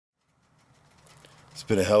It's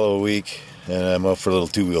been a hell of a week, and I'm out for a little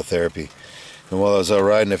two-wheel therapy. And while I was out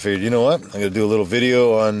riding, I figured, you know what? I'm going to do a little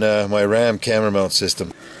video on my Ram camera mount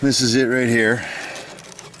system. This is it right here.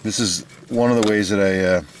 This is one of the ways that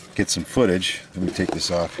I get some footage. Let me take this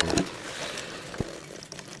off here.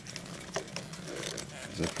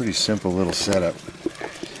 It's a pretty simple little setup.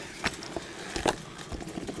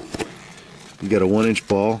 You got a 1-inch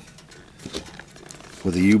ball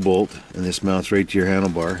with a U-bolt, and this mounts right to your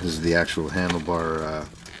handlebar. This is the actual handlebar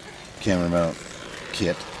camera mount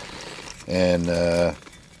kit, and I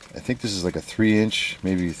think this is like a 3-inch,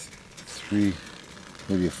 maybe a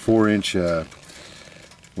 4-inch,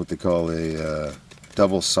 what they call a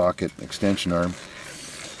double socket extension arm.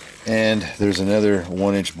 And there's another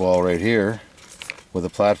 1-inch ball right here with a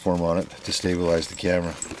platform on it to stabilize the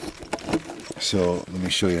camera. So let me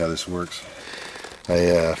show you how this works.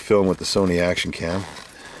 I film with the Sony Action Cam,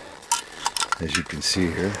 as you can see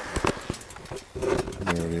here.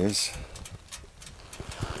 There it is.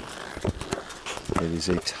 It is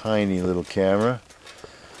a tiny little camera.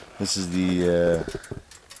 This is the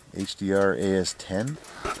HDR AS10.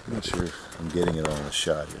 I'm not sure if I'm getting it on the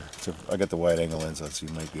shot here. So I got the wide angle lens on, so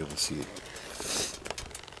you might be able to see it.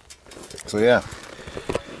 So yeah.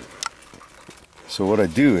 So what I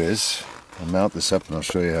do is I mount this up, and I'll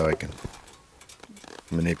show you how I can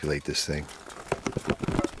manipulate this thing.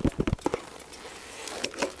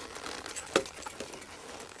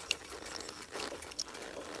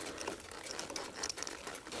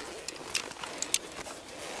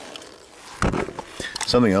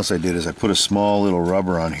 Something else I did is I put a small little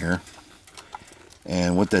rubber on here,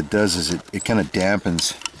 and what that does is it kind of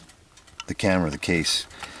dampens the camera, the case,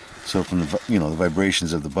 so from the the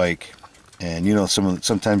vibrations of the bike. And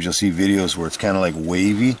sometimes you'll see videos where it's kind of like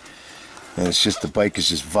wavy, and it's just the bike is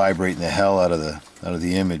just vibrating the hell out of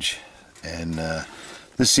the image, and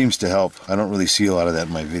this seems to help. I don't really see a lot of that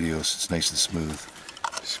in my videos. It's nice and smooth.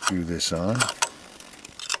 Screw this on.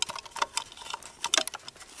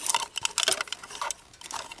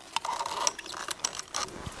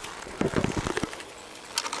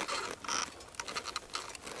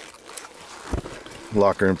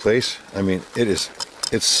 Lock her in place. I mean, it's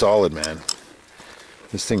solid, man.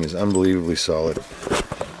 This thing is unbelievably solid.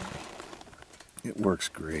 It works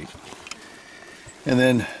great. And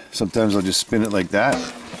then sometimes I'll just spin it like that,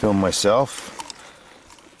 film myself,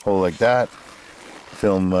 hold like that,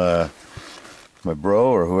 film my bro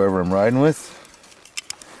or whoever I'm riding with,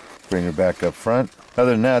 bring her back up front.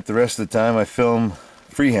 Other than that, the rest of the time I film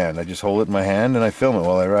freehand. I just hold it in my hand and I film it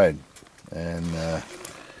while I ride. And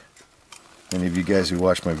any of you guys who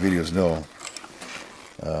watch my videos know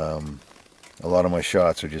a lot of my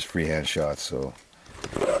shots are just freehand shots. So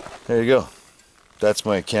there you go. That's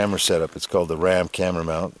my camera setup. It's called the Ram camera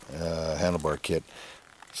mount handlebar kit.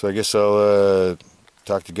 So I guess I'll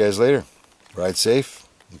talk to you guys later. Ride safe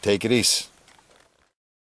and take it easy.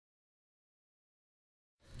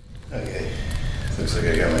 Okay, looks like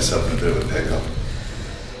I got myself in a bit of a pickle.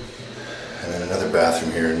 I'm in another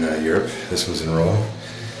bathroom here in Europe. This was in Rome,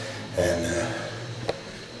 and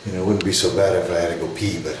it wouldn't be so bad if I had to go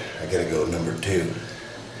pee, but I gotta go number 2.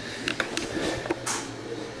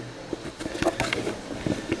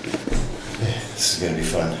 This is going to be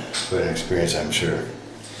fun. Quite an experience, I'm sure.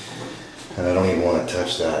 And I don't even want to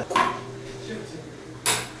touch that.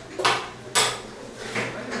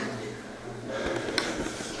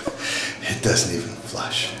 It doesn't even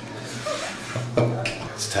flush.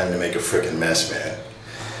 It's time to make a frickin' mess, man.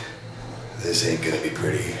 This ain't going to be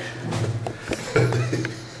pretty.